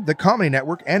 Conan, The Comedy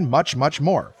Network, and much, much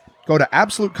more. Go to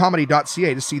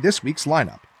absolutecomedy.ca to see this week's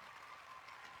lineup.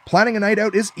 Planning a night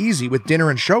out is easy with dinner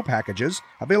and show packages,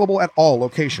 available at all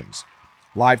locations.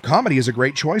 Live comedy is a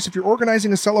great choice if you're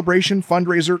organizing a celebration,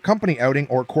 fundraiser, company outing,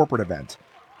 or corporate event.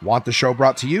 Want the show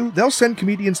brought to you? They'll send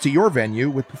comedians to your venue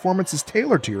with performances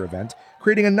tailored to your event,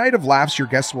 creating a night of laughs your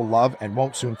guests will love and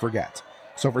won't soon forget.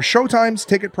 So for showtimes,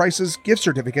 ticket prices, gift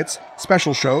certificates,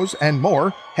 special shows, and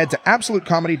more, head to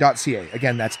absolutecomedy.ca.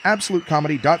 Again, that's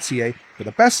absolutecomedy.ca for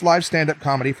the best live stand-up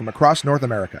comedy from across North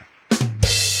America.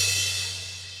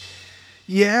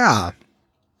 Yeah.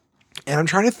 And I'm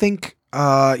trying to think...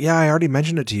 I already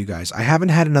mentioned it to you guys. I haven't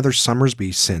had another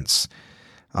Somersby since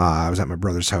I was at my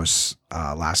brother's house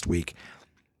last week,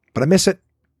 but I miss it.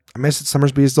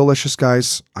 Somersby is delicious,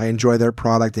 guys. I enjoy their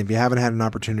product. If you haven't had an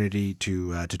opportunity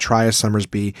to try a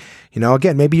Somersby,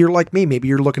 again, maybe you're like me. Maybe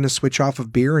you're looking to switch off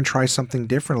of beer and try something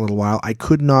different a little while. I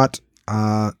could not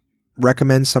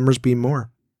recommend Somersby more.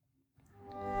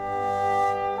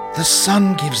 The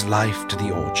sun gives life to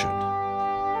the orchard.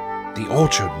 The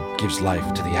orchard gives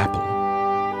life to the apple.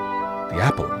 The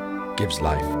apple gives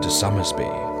life to Somersby.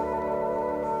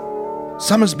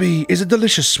 Somersby is a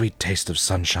delicious sweet taste of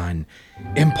sunshine,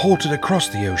 imported across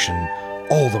the ocean,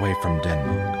 all the way from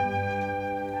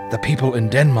Denmark. The people in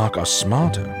Denmark are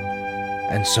smarter,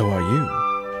 and so are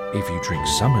you, if you drink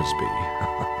Somersby.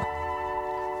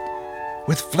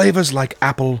 With flavors like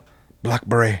apple,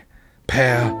 blackberry,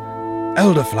 pear,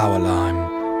 elderflower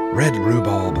lime, red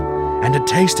rhubarb, and a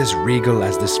taste as regal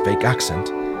as this fake accent,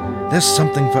 there's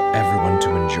something for everyone to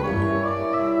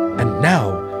enjoy. And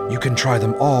now you can try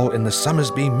them all in the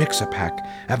Somersby Mixer Pack,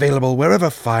 available wherever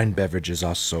fine beverages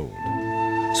are sold.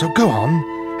 So go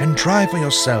on and try for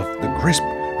yourself the crisp,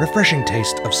 refreshing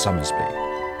taste of Somersby.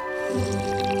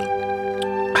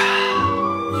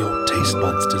 Your taste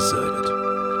buds deserve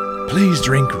it. Please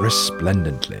drink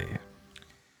resplendently.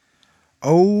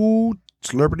 Oh,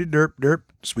 slurpity derp derp,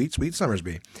 sweet, sweet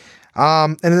Somersby.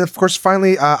 And then, of course,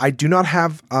 finally, I do not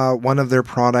have one of their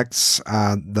products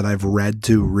that I've read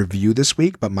to review this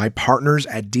week, but my partners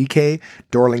at DK,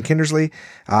 Dorling Kindersley,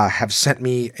 have sent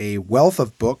me a wealth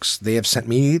of books. They have sent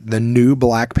me the new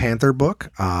Black Panther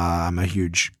book. I'm a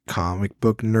huge comic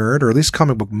book nerd, or at least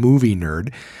comic book movie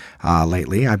nerd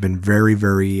lately. I've been very,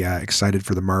 very excited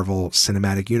for the Marvel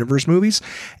Cinematic Universe movies,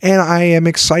 and I am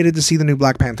excited to see the new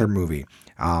Black Panther movie.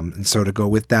 And so to go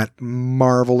with that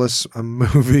marvelous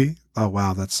movie, oh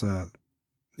wow, that's I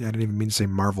didn't even mean to say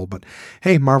Marvel, but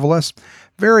hey, marvelous,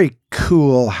 very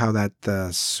cool how that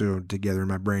sewed together in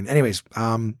my brain. Anyways,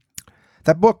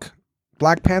 that book,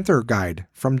 Black Panther Guide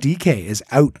from DK, is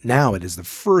out now. It is the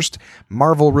first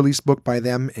Marvel released book by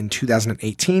them in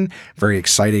 2018. Very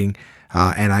exciting.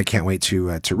 And I can't wait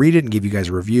to read it and give you guys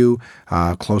a review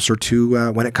closer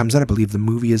to when it comes out. I believe the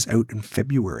movie is out in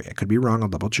February. I could be wrong. I'll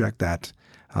double check that.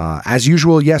 As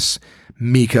usual, yes,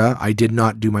 Mika, I did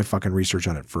not do my fucking research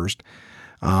on it first.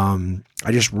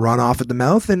 I just run off at the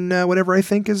mouth and whatever I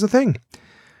think is the thing.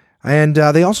 And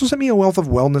they also sent me a wealth of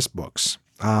wellness books.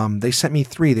 They sent me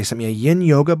 3. They sent me a yin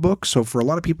yoga book. So for a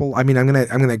lot of people, I mean, I'm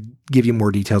gonna give you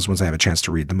more details once I have a chance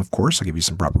to read them. Of course, I'll give you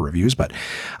some proper reviews. But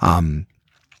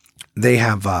they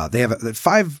have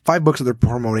 5 books that they're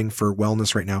promoting for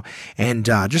wellness right now, and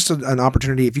just an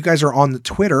opportunity. If you guys are on the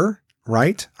Twitter,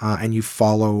 right, and you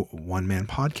follow One Man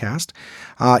Podcast,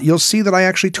 you'll see that I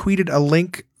actually tweeted a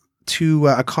link to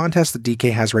a contest that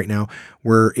DK has right now,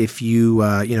 where if you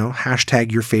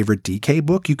hashtag your favorite DK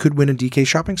book, you could win a DK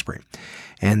shopping spree.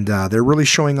 And they're really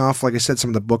showing off, like I said,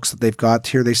 some of the books that they've got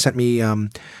here. They sent me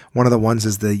one of the ones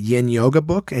is the Yin Yoga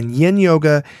book, and Yin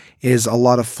Yoga is a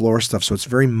lot of floor stuff, so it's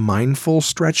very mindful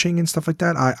stretching and stuff like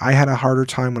that. I had a harder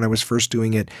time when I was first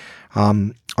doing it.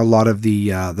 A lot of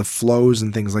the flows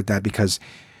and things like that, because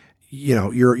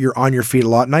you're on your feet a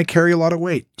lot, and I carry a lot of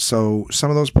weight. So some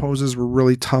of those poses were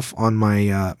really tough on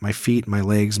my my feet, my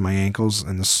legs, my ankles,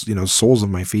 and the soles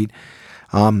of my feet.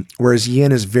 Whereas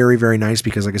Yin is very, very nice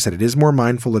because, like I said, it is more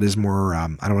mindful. It is more, I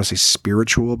don't want to say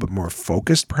spiritual, but more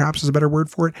focused, perhaps is a better word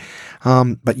for it.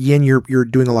 But Yin, you're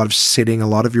doing a lot of sitting. A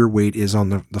lot of your weight is on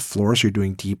the floor. So you're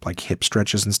doing deep, like hip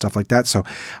stretches and stuff like that. So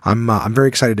I'm very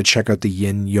excited to check out the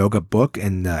Yin Yoga book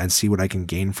and see what I can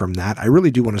gain from that. I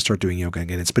really do want to start doing yoga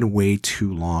again. It's been way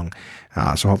too long.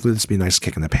 So hopefully this will be a nice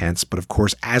kick in the pants. But of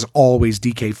course, as always,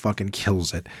 DK fucking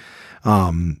kills it.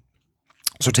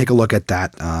 So take a look at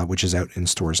that, which is out in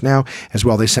stores now as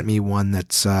well. They sent me one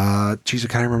that's, geez, I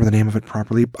can't remember the name of it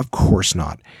properly. Of course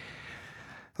not.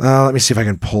 Let me see if I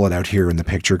can pull it out here in the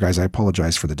picture, guys. I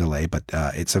apologize for the delay, but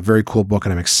it's a very cool book,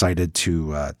 and I'm excited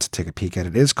to take a peek at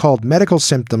it. It is called Medical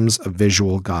Symptoms: A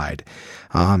Visual Guide.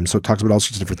 So it talks about all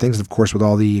sorts of different things. And of course, with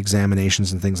all the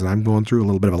examinations and things that I'm going through, a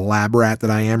little bit of a lab rat that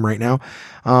I am right now,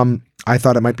 I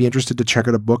thought I might be interested to check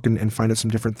out a book and find out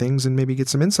some different things and maybe get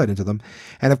some insight into them.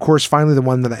 And of course, finally, the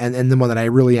one that and the one that I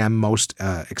really am most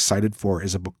excited for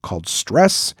is a book called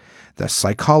Stress: The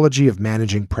Psychology of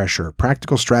Managing Pressure,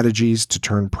 Practical Strategies to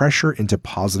Turn Pressure into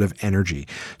Positive Energy.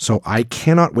 So I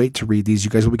cannot wait to read these. You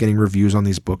guys will be getting reviews on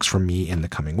these books from me in the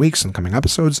coming weeks and coming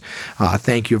episodes.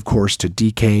 Thank you, of course, to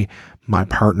DK, my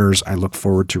partners. I look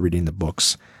forward to reading the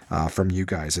books from you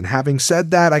guys. And having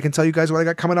said that, I can tell you guys what I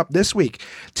got coming up this week.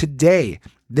 Today,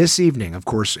 this evening, of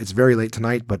course, it's very late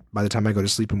tonight, but by the time I go to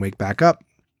sleep and wake back up,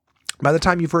 by the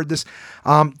time you've heard this,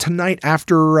 tonight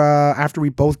after we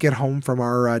both get home from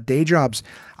our day jobs,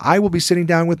 I will be sitting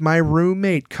down with my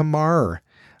roommate, Kamar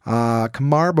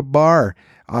Babar,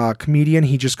 comedian.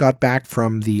 He just got back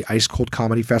from the Ice Cold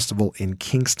Comedy Festival in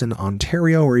Kingston,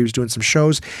 Ontario, where he was doing some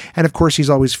shows. And of course, he's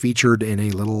always featured in a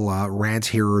little rant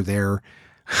here or there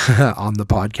on the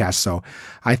podcast. So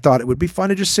I thought it would be fun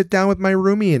to just sit down with my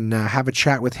roomie and have a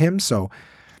chat with him. So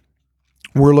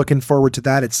we're looking forward to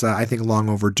that. It's, I think, long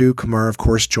overdue. Kamar, of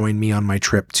course, joined me on my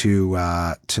trip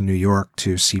to New York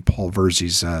to see Paul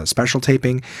Verzi's special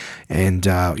taping. And,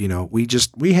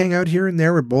 we hang out here and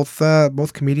there. We're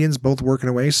both comedians, both working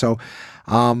away. So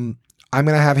I'm going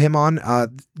to have him on.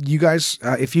 You guys,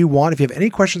 if you have any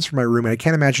questions for my roommate, I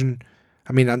can't imagine...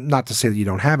 I mean, not to say that you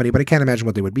don't have any, but I can't imagine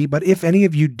what they would be. But if any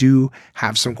of you do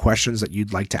have some questions that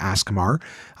you'd like to ask Kamar,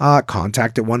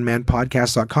 contact at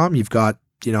onemanpodcast.com. You've got,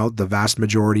 the vast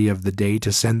majority of the day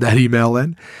to send that email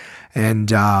in.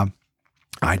 And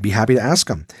I'd be happy to ask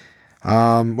him.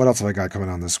 What else have I got coming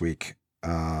on this week?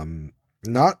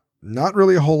 Not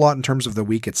really a whole lot in terms of the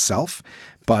week itself.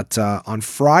 But on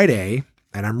Friday,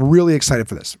 and I'm really excited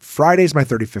for this, Friday's my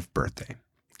 35th birthday.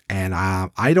 And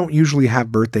I don't usually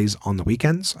have birthdays on the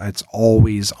weekends. It's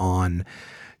always on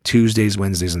Tuesdays,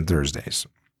 Wednesdays, and Thursdays.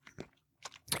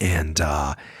 And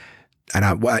what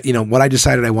I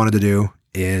decided I wanted to do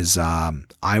is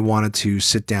I wanted to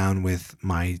sit down with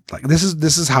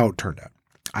this is how it turned out.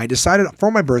 I decided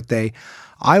for my birthday,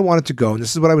 I wanted to go, and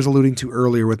this is what I was alluding to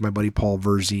earlier with my buddy Paul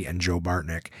Verzi and Joe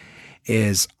Bartnick,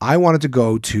 is I wanted to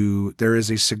go to, there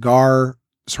is a cigar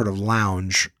sort of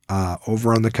lounge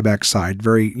over on the Quebec side,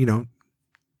 very,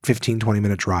 15,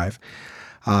 20-minute drive,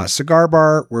 cigar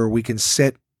bar where we can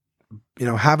sit,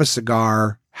 have a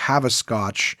cigar, have a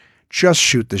scotch, just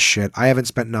shoot the shit. I haven't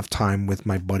spent enough time with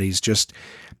my buddies, just,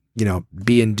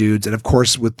 being dudes. And of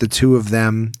course, with the two of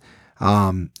them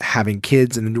having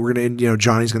kids, and we're going to,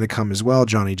 Johnny's going to come as well.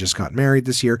 Johnny just got married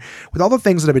this year. With all the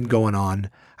things that have been going on,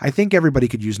 I think everybody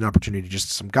could use an opportunity,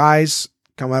 just some guys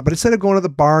come out, but instead of going to the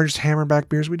bar and just hammering back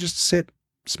beers, we just sit,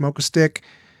 smoke a stick,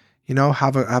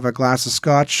 have a glass of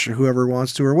scotch, whoever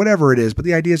wants to, or whatever it is. But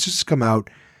the idea is just to come out,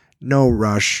 no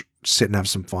rush, sit and have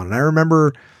some fun. And I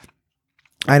remember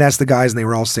I'd asked the guys and they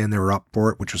were all saying they were up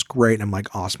for it, which was great. And I'm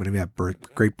like, awesome. Going to have a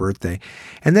great birthday.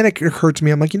 And then it occurred to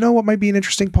me, I'm like, you know what might be an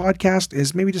interesting podcast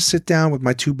is maybe just sit down with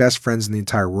my two best friends in the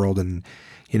entire world. And,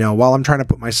 you know, while I'm trying to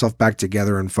put myself back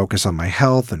together and focus on my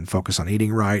health and focus on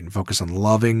eating right and focus on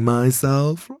loving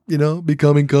myself, you know,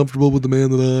 becoming comfortable with the man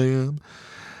that I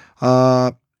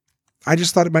am. I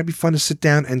just thought it might be fun to sit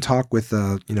down and talk with,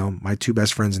 you know, my two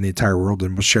best friends in the entire world,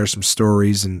 and we'll share some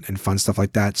stories and fun stuff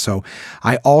like that. So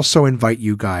I also invite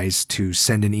you guys to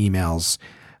send in emails.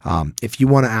 If you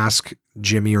want to ask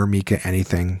Jimmy or Mika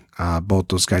anything, both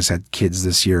those guys had kids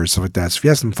this year or stuff like that. So if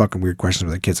you have some fucking weird questions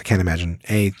with their kids, I can't imagine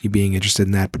A, you being interested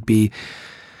in that, but B,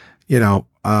 you know,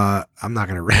 I'm not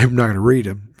gonna read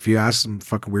them. If you ask some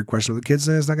fucking weird questions with the kids,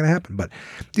 then it's not gonna happen. But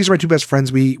these are my two best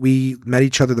friends. We met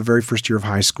each other the very first year of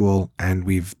high school, and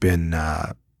we've been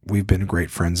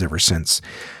great friends ever since.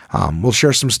 We'll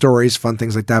share some stories, fun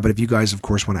things like that. But if you guys, of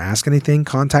course, want to ask anything,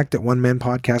 contact at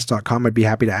onemanpodcast.com. I'd be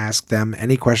happy to ask them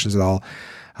any questions at all.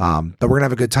 But we're gonna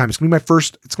have a good time. It's gonna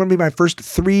be my first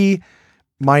 3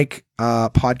 mic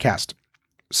podcast.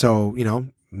 So you know,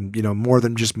 more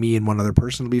than just me and one other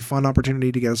person. It'll be a fun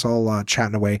opportunity to get us all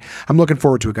chatting away. I'm looking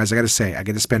forward to it, guys. I got to say, I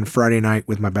get to spend Friday night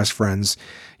with my best friends,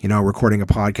 you know, recording a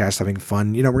podcast, having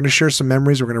fun. You know, we're going to share some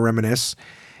memories. We're going to reminisce.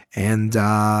 And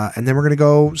then we're going to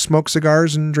go smoke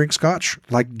cigars and drink scotch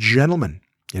like gentlemen,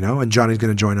 you know, and Johnny's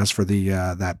going to join us for the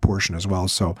that portion as well.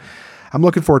 So I'm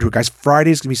looking forward to it, guys.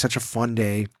 Friday is going to be such a fun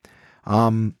day.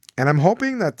 And I'm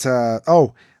hoping that,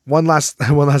 one last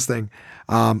thing.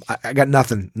 I got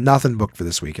nothing booked for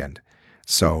this weekend.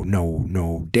 So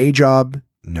no day job,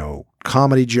 no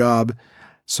comedy job.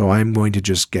 So I'm going to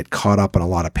just get caught up on a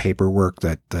lot of paperwork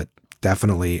that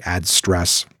definitely adds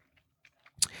stress.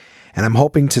 And I'm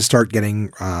hoping to start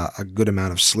getting a good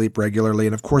amount of sleep regularly.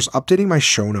 And of course, updating my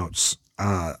show notes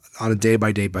on a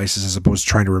day-by-day basis, as opposed to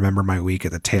trying to remember my week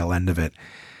at the tail end of it.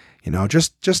 You know,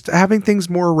 just having things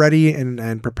more ready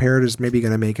and prepared is maybe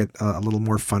going to make it a little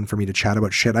more fun for me to chat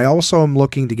about shit. I also am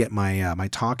looking to get my my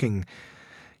talking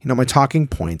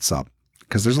points up,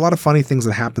 because there's a lot of funny things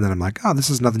that happen that I'm like, oh, this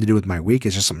has nothing to do with my week.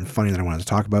 It's just something funny that I wanted to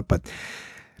talk about. But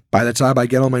by the time I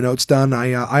get all my notes done,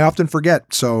 I often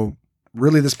forget. So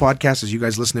really, this podcast is you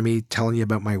guys listening to me telling you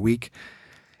about my week.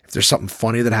 If there's something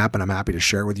funny that happened, I'm happy to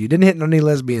share with you. Didn't hit any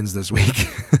lesbians this week.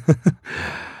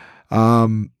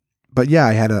 But yeah,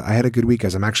 I had a good week,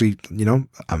 guys. I'm actually, you know,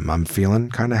 I'm feeling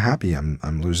kind of happy.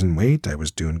 I'm losing weight. I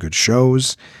was doing good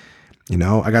shows. You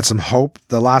know, I got some hope.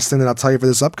 The last thing that I'll tell you for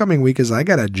this upcoming week is I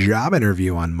got a job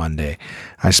interview on Monday.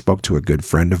 I spoke to a good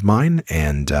friend of mine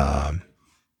and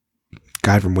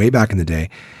guy from way back in the day,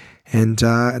 and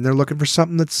they're looking for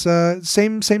something that's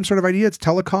same sort of idea. It's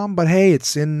telecom, but hey,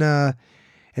 it's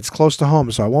close to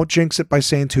home, so I won't jinx it by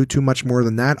saying too much more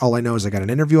than that. All I know is I got an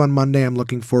interview on Monday I'm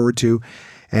looking forward to.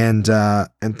 And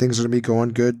things are going to be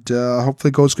going good. Hopefully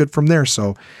it goes good from there.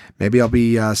 So maybe I'll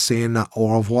be saying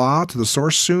au revoir to the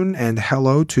source soon and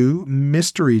hello to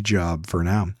Mystery Job for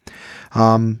now.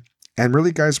 And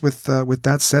really, guys, with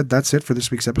that said, that's it for this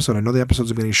week's episode. I know the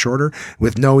episodes are getting shorter.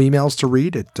 With no emails to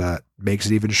read, it makes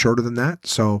it even shorter than that.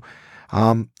 So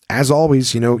as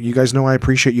always, you know, you guys know I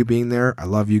appreciate you being there. I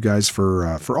love you guys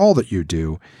for all that you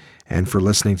do and for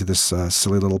listening to this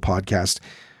silly little podcast.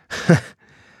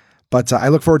 But I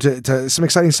look forward to some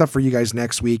exciting stuff for you guys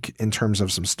next week in terms of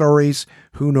some stories.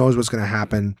 Who knows what's going to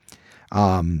happen?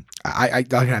 I'm going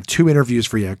to have 2 interviews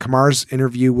for you. Kamar's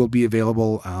interview will be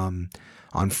available on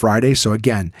Friday. So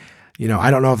again, you know,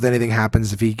 I don't know if anything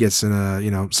happens, if he gets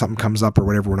in something comes up or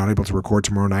whatever, we're not able to record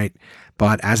tomorrow night.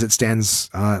 But as it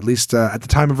stands, at least at the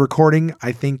time of recording,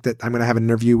 I think that I'm going to have an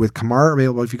interview with Kamar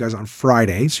available for you guys on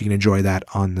Friday, so you can enjoy that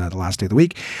on the last day of the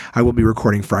week. I will be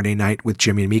recording Friday night with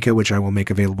Jimmy and Mika, which I will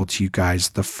make available to you guys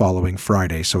the following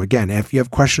Friday. So again, if you have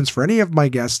questions for any of my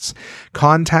guests,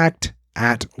 contact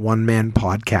at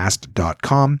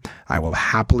onemanpodcast.com. I will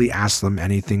happily ask them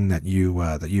anything that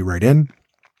you write in.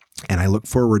 And I look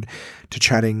forward to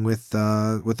chatting with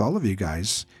all of you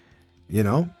guys, you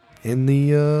know, in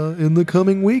the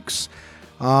coming weeks.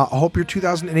 I hope your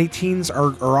 2018s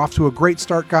are off to a great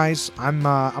start, guys. I'm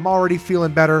already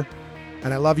feeling better,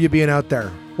 and I love you being out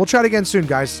there. We'll chat again soon,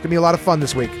 guys. It's gonna be a lot of fun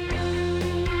this week.